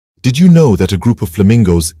Did you know that a group of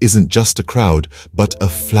flamingos isn't just a crowd, but a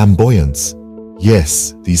flamboyance?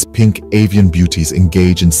 Yes, these pink avian beauties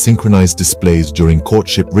engage in synchronized displays during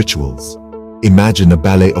courtship rituals. Imagine a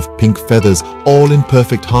ballet of pink feathers all in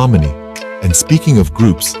perfect harmony. And speaking of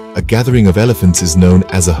groups, a gathering of elephants is known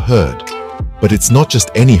as a herd. But it's not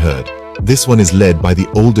just any herd. This one is led by the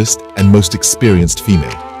oldest and most experienced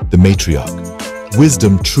female, the matriarch.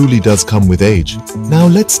 Wisdom truly does come with age. Now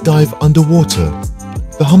let's dive underwater.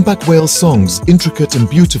 The humpback whale's songs, intricate and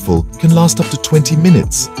beautiful, can last up to 20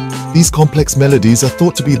 minutes. These complex melodies are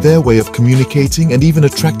thought to be their way of communicating and even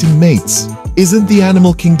attracting mates. Isn't the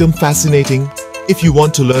animal kingdom fascinating? If you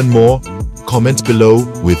want to learn more, comment below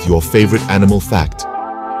with your favorite animal fact.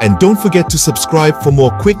 And don't forget to subscribe for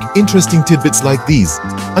more quick, interesting tidbits like these.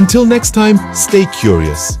 Until next time, stay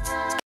curious.